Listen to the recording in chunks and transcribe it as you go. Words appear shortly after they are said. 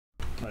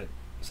Right,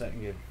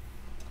 second game.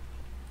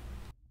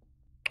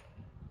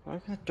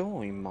 Open the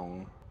door, you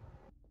mong.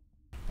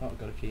 Oh,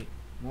 got a key.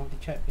 Nobody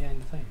check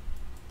behind the thing.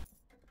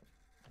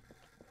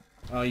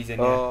 Oh, he's in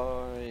here.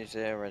 Oh, he's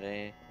here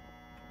already.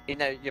 You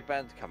know, you're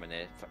bound to come in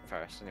here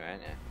first anyway,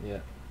 aren't you? Yeah,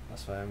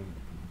 that's why I'm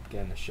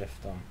getting the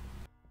shift on.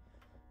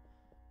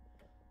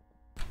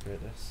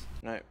 Great this.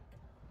 No,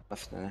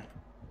 nothing there.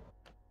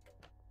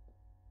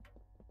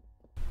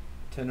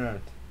 Turn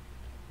around.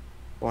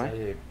 Why? Is that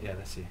you? Yeah,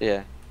 that's you.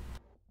 Yeah.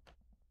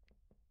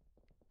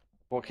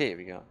 What key have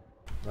you got?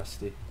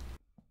 Rusty.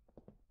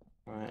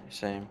 Alright,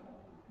 same.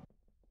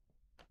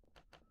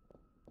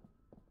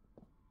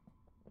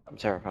 I'm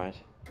terrified.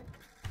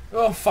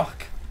 Oh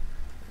fuck!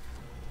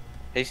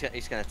 He's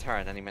gonna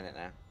turn any minute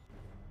now.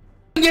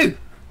 You!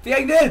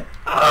 Behind you!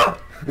 Ah!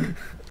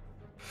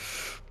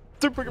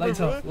 Don't bring him Lights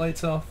over off,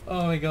 lights off.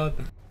 Oh my god.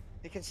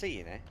 He can see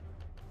you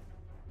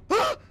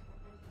now.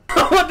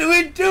 What do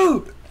we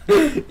do?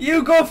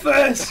 You go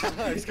first!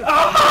 He's got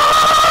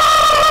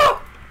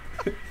Ah!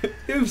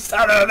 You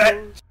son of a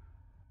bitch!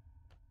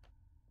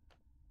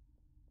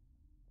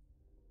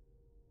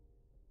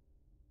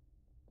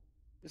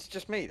 It's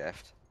just me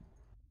left.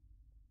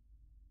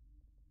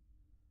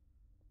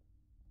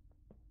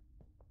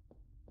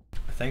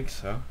 I think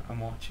so. I'm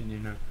watching you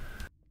now.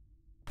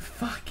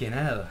 Fucking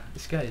hell.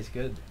 This guy is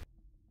good.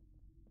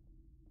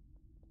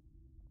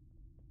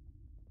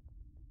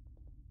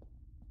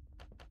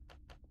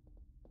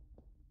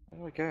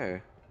 Where do I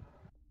go?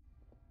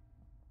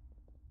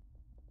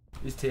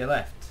 He's to your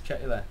left.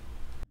 Check your left.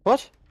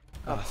 What?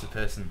 Oh, it's a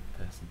person.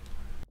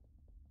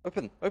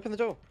 Open the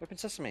door. Open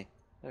sesame.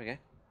 There we go.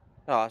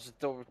 Oh, it's the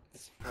door.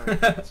 It's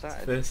It's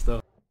started. first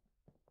door.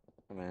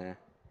 Come here.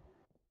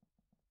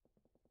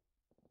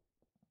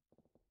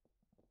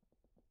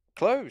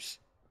 Close!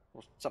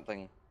 Or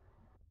something.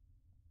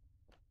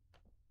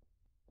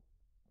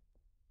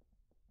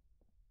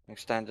 I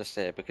stand just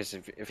here because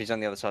if he's on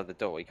the other side of the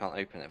door, he can't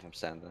open it if I'm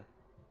standing there.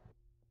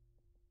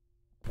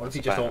 What if That's he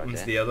a just bad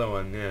opens idea. the other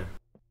one? Yeah.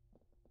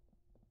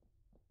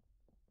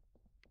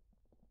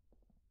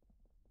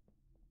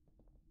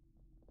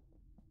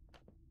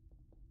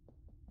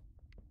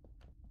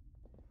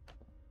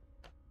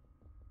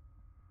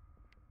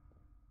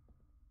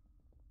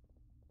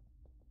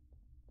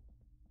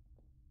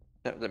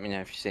 Let me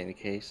know if you see any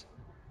keys.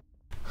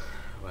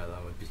 Well,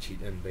 that would be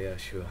cheating, but yeah,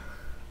 sure.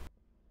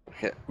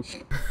 Okay.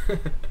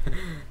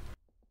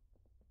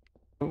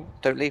 Ooh,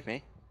 don't leave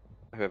me,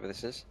 whoever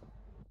this is.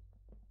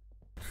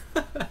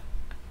 Do you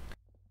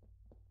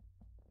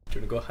want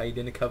to go hide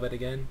in a cupboard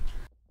again?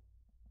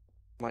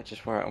 Might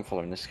just wear it. I'm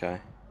following this guy.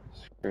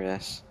 Screw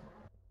this.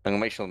 I'm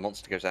gonna make sure the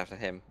monster goes after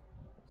him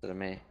instead of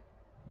me.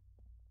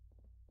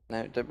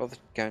 No, don't bother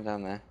going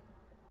down there.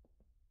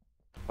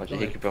 Or he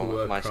could be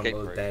Poor on my escape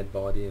crumpled route. dead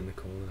body in the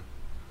corner.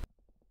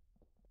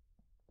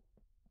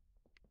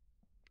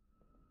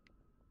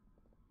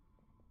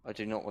 I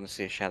do not want to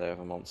see a shadow of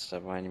a monster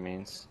by any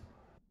means.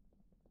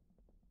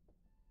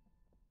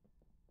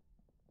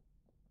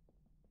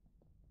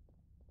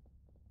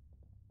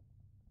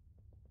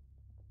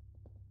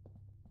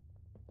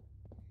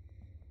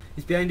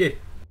 He's behind you.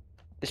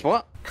 It's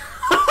what?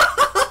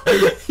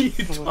 You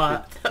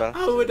twat. bastard.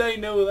 How would I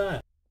know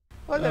that?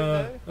 I don't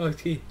know. Oh,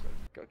 key.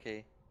 Got a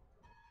key.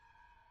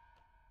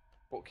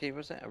 What key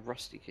was it? A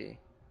rusty key.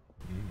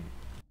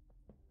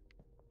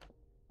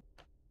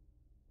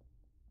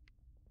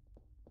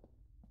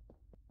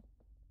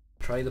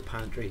 Try the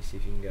pantry, see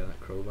if you can get that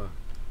crowbar.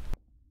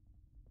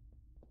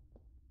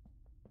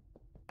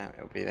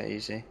 It'll be that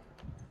easy.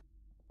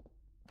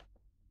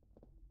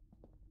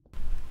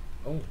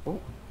 Oh.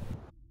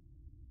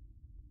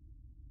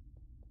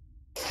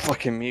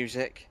 Fucking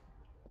music.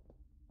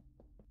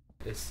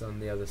 It's on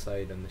the other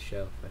side on the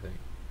shelf, I think.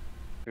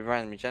 We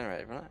randomly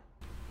generated, right?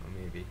 Or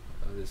maybe.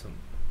 Oh, there's some.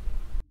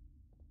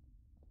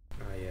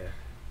 Ah, yeah.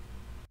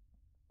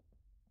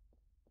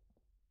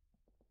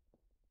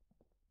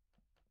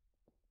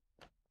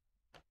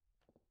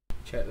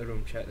 Check the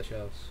room, check the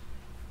shelves.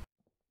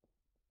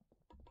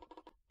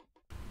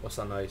 What's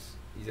that noise?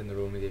 He's in the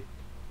room with you.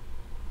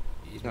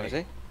 He's No, is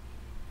he?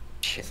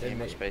 Shit, It's he him,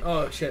 must mate. be.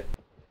 Oh, shit.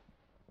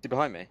 Is he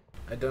behind me?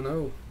 I don't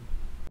know.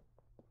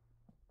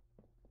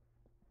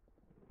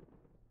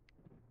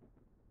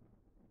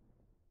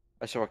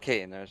 I saw a key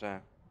in there as well.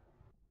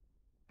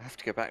 I have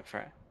to go back for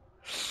it.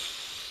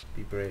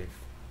 Be brave.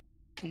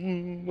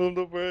 I'm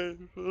not brave.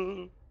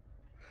 Come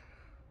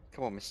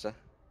on, mister.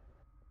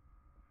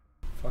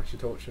 Flash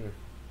your torch in her.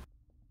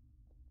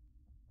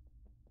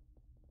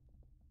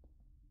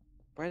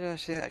 Where did I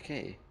see that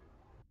key?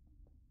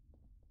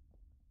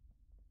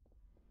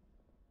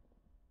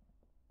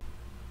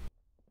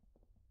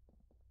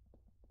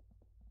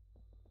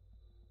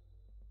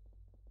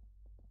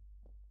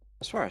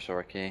 I swear I saw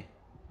a key.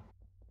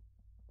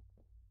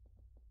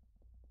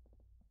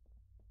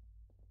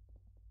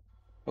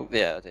 Oh,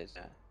 yeah, I did,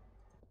 yeah.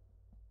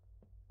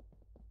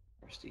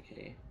 Rusty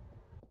key.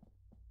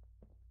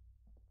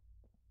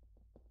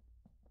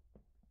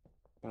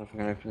 I wonder if I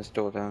can open this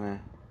door down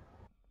there.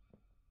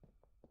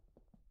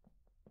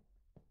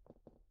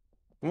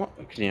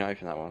 What? Can you not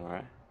open that one,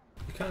 alright?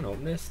 You can't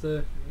open this,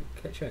 the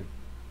kitchen.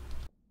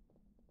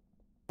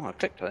 Oh, I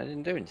clicked on it, it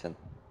didn't do anything.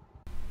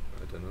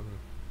 I don't know.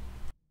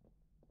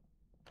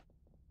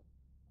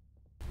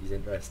 He's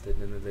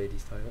interested in the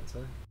ladies' toilets, eh?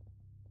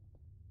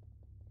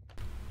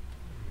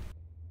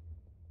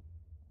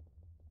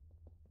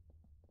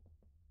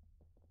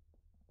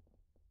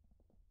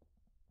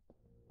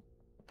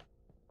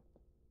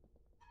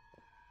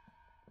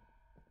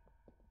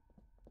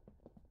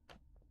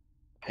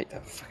 I hate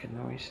that fucking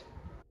noise.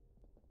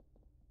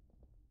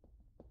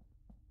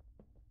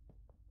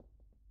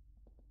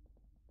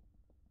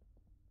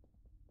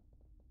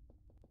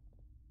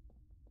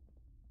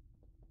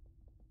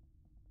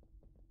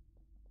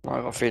 Right,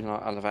 I've got a feeling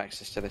like I'll have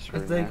access to this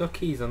room Have they now. got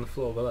keys on the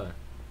floor below?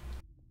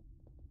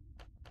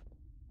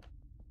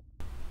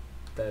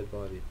 Dead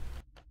body.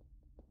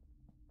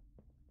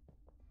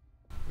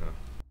 No.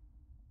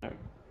 No.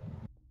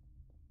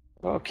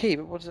 Well, a key,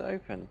 but what does it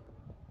open?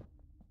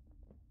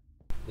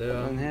 The,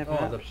 One in here,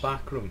 oh, the perhaps?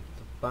 back room.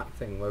 The back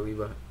thing where we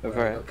were where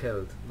Over I it. got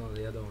killed. No,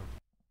 the other one.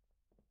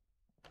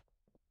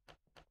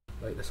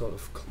 Like the sort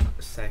of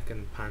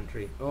second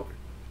pantry. Oh,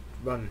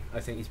 run. I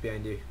think he's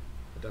behind you.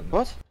 I don't know.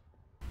 What?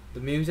 The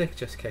music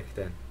just kicked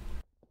in.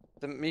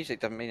 The music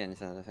doesn't mean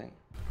anything, I think.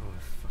 Oh,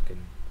 fucking...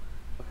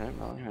 Okay,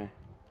 well, anyway.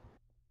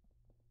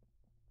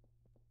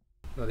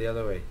 No, the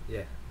other way.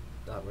 Yeah,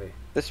 that way.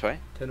 This way?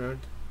 Turn around.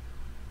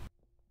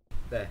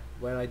 There,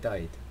 where I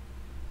died.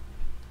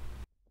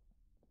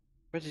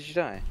 Where did you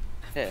die?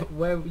 Here.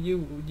 Where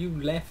you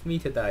left me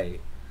to die.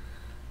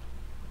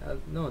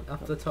 No,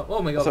 up the top.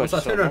 Oh my god, thought what's I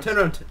that? just Turn saw around, turn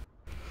around.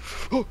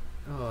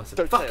 Oh, it's a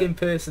Don't say fucking it.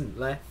 person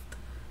left.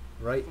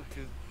 Right.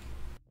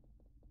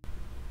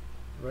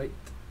 Right.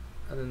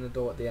 And then the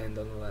door at the end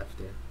on the left,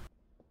 yeah.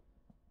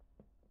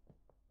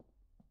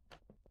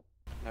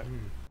 No.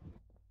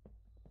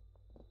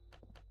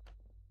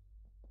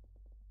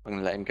 I'm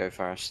gonna let him go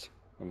first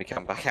when we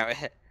come back out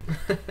here.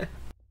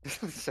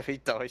 So he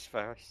dies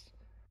first.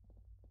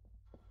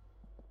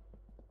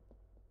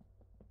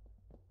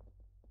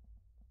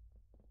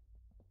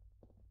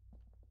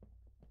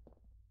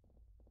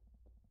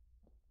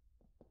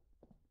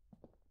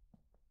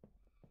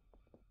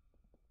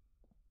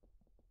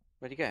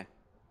 Where'd he go?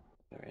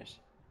 There he is.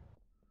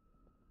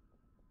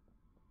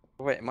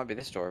 Oh, wait, it might be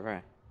this door over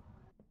here.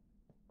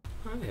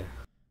 Oh yeah.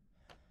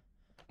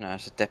 No,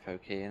 it's a depot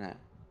key, isn't it?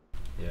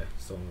 Yeah,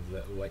 someone with a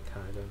little white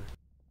tag on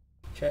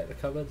it. Check the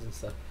cupboards and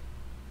stuff.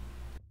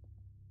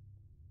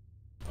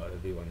 Oh, there'll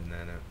be one in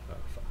there now. Oh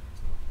fuck,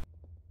 it's not.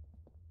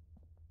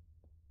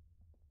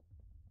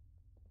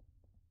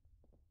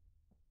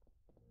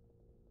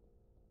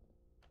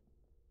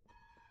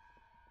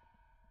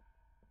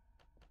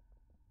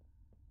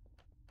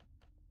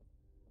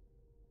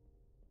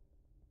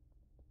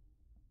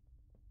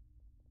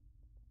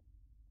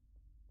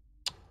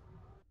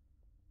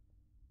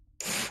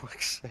 For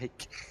fuck's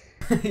sake.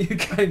 You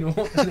can't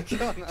walk. Can't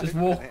Just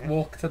open walk, it.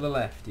 walk to the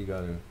left. You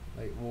go,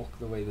 like walk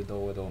the way the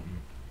door would open.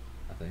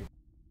 I think.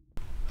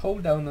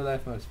 Hold down the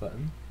left mouse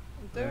button.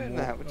 I'm and doing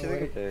walk that, what do you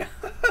think away.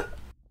 I'm doing?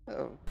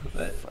 Oh,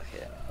 Let, fuck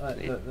it. let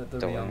the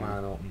Don't real worry.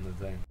 man open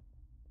the thing.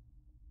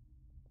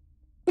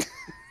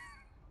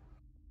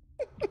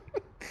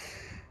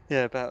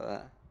 Yeah,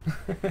 about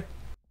that.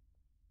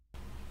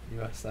 You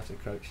must have to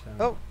crouch down.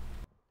 Oh!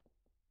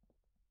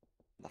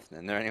 Nothing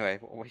in there anyway,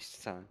 what a waste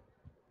of time.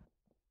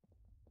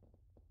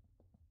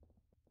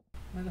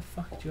 Where the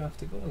fuck do you have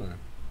to go then?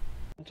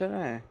 I don't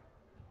know.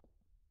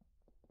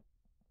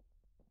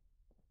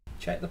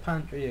 Check the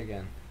pantry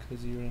again,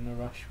 because you were in a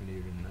rush when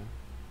you were in there.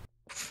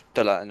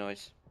 Don't like the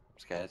noise. I'm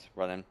scared.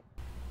 Running.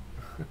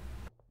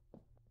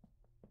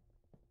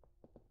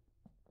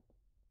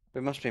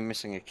 We must be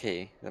missing a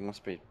key. There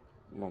must be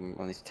one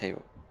on this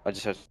table. I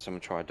just heard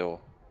someone try a door.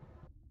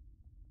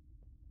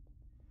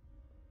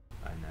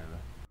 I never.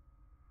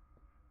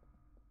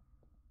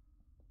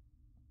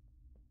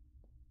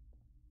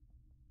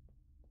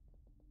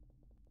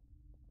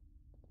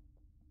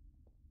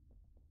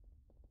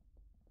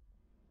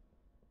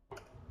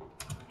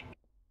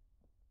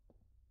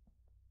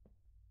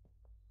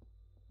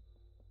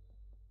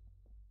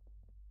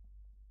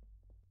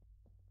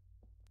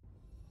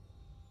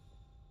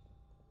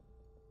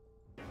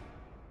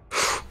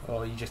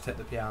 Oh, you just hit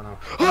the piano.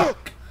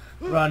 Fuck!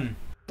 Run!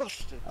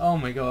 Busted! Oh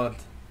my god.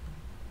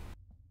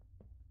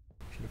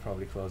 Should have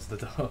probably closed the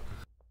door.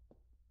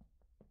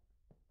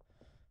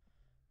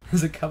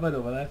 There's a cupboard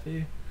over there for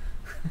you.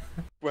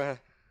 Where?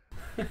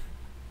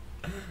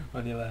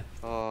 On your left.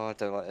 Oh, I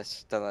don't like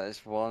this. Don't like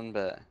this one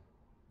bit.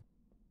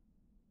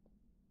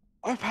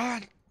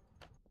 Open!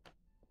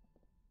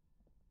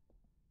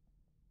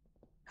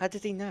 How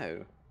did he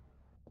know?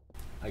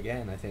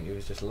 Again, I think it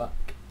was just luck.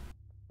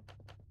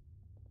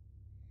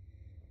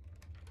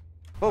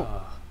 Oh!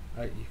 Ah,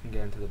 right, you can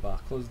get into the bar.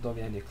 Close the door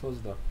behind you. Close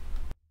the door.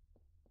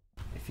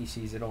 If he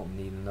sees it open,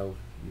 he'll know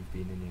you've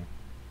been in here.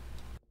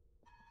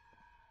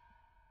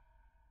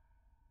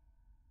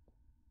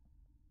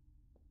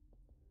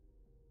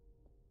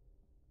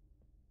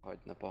 Hide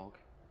in the bog.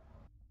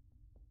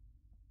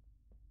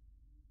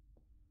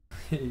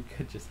 You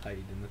could just hide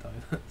in the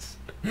toilets.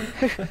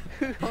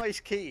 Who hides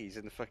keys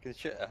in the fucking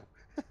shitter?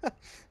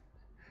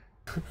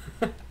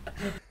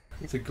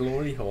 It's a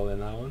glory hole in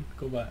that one.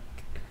 Go back.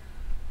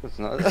 It's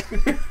not.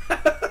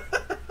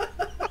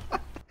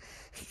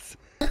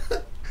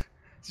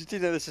 Did you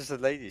know this is the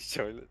ladies'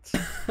 toilets?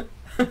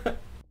 It's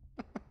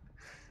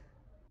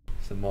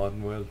a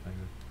modern world thing.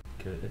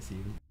 Courtesy.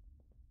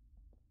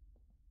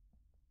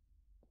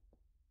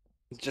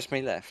 It's just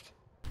me left.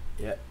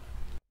 Yeah.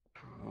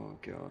 Oh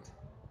god.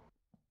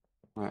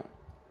 Right.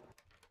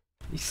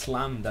 He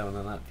slammed down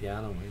on that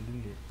piano, man,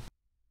 didn't he?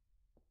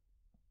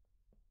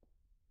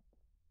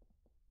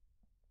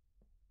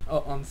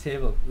 Oh, on the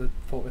table, the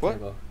poker What?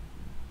 table.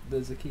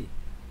 There's a key.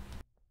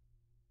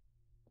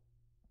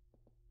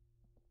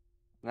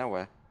 Now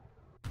where?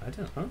 I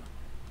don't know.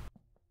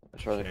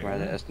 Let's try looking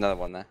around it. There's another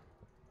one there.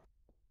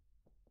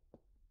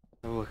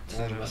 Oh, it's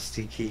a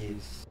rusty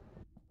keys.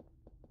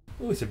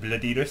 Oh, it's a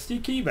bloody rusty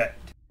key back.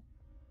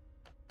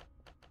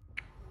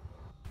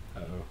 Uh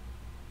oh.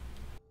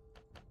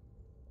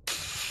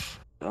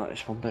 Oh,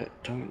 this one bit.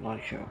 Don't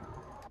like it.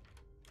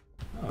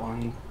 Oh.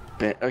 One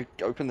bit. Oh,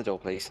 open the door,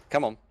 please.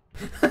 Come on.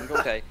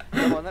 Okay.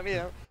 Come on, let me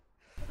out.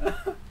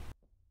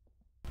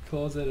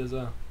 Close it as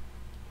well.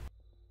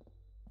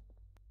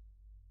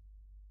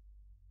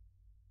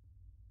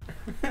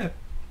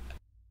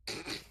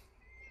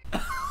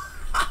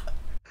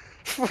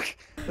 Fuck.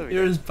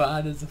 You're as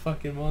bad as the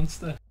fucking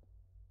monster.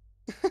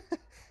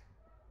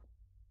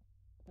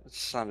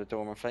 Slammed the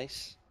door in my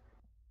face.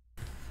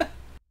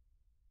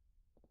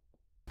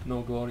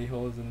 No glory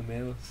holes in the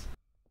mails.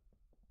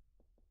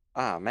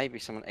 Ah, maybe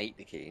someone ate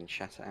the key and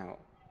shat it out.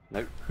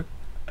 Nope.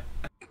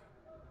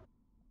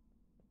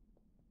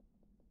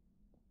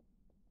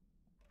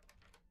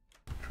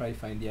 Try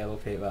find yellow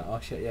paper. Oh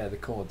shit, yeah, the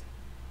code.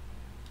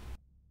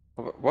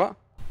 What?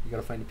 You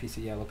gotta find a piece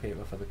of yellow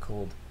paper for the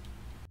code.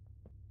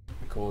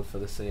 The code for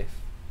the safe.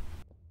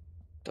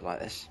 Don't like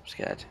this. I'm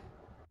scared.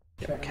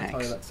 Check in the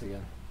toilets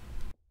again.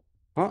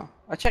 What?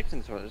 I checked in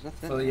the toilet. There's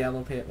nothing. For the in there.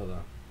 yellow paper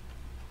though.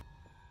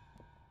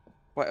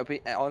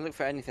 Wait, I'll look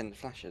for anything that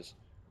flashes.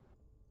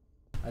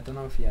 I don't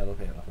know if yellow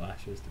paper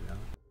flashes, to be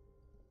honest.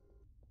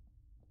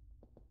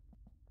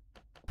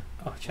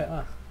 Oh, check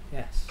that.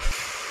 Yes.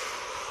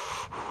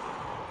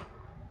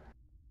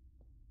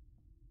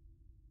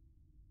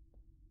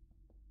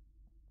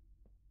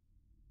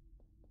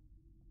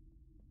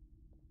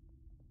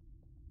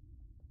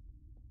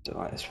 Don't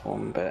like this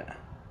one bit.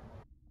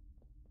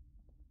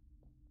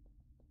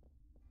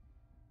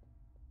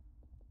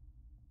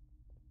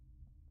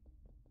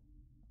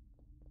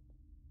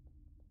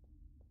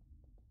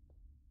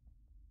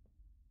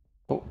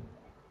 Oh.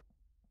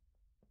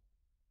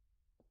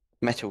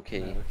 Metal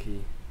key. Metal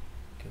key.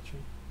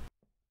 Kitchen.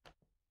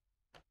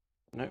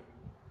 Nope.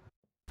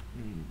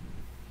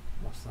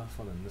 What's that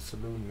for in the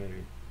saloon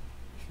maybe?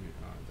 Shoot,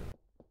 no, I don't know.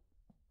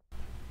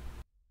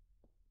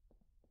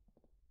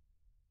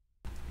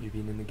 You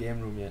been in the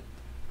game room yet?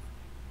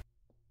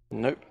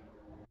 Nope.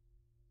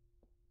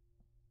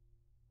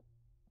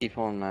 Keep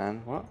on,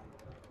 man. What?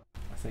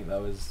 I think that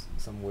was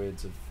some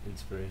words of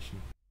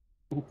inspiration.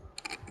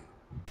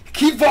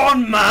 Keep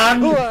on,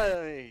 man!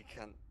 Why,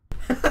 cunt.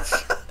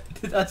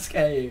 Did that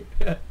scare you?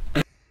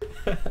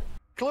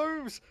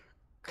 Close!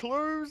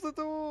 Close the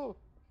door!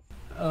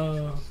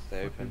 Oh,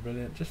 Stay fucking open.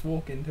 brilliant. Just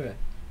walk into it.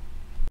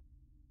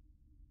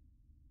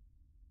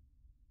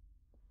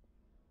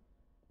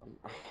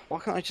 Why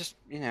can't I just,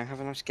 you know, have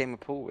a nice game of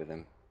pool with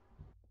him?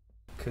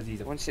 Because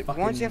he's a Why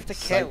fucking does he have to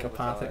kill all the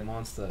psychopathic time?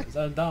 monster. Is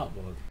that a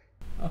dartboard?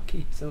 Oh,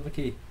 key. Silver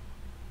key.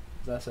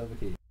 Is that a silver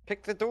key?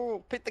 Pick the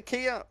door! Pick the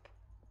key up!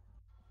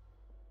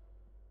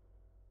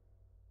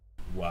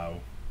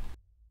 Wow.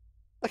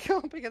 I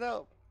can't pick it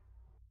up!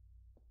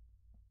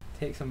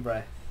 Take some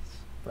breaths.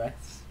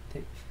 Breaths?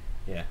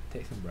 Yeah,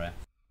 take some breaths.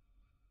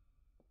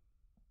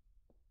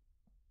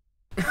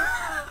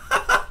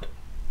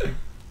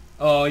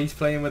 Oh, he's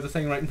playing with the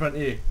thing right in front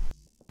of you.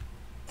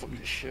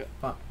 Fucking shit.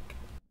 Fuck.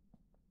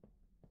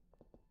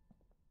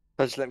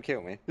 I just let him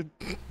kill me.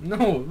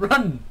 No,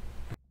 run!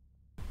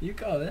 You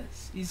got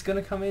this. He's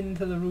gonna come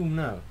into the room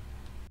now.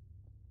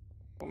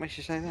 What makes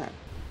you say that?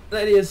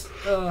 There he is.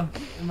 Oh,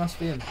 it must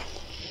be him.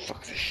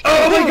 Fuck this shit.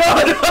 Oh my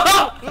god!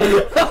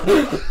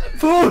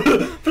 Fool!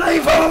 Play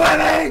fool with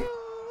me!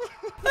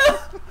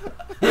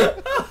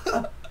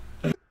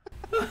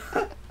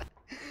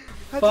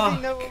 How did Fuck.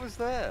 he know what was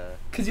there?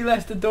 Because you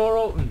left the door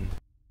open.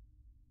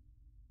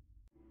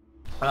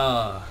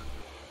 Ah.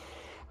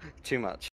 Too much.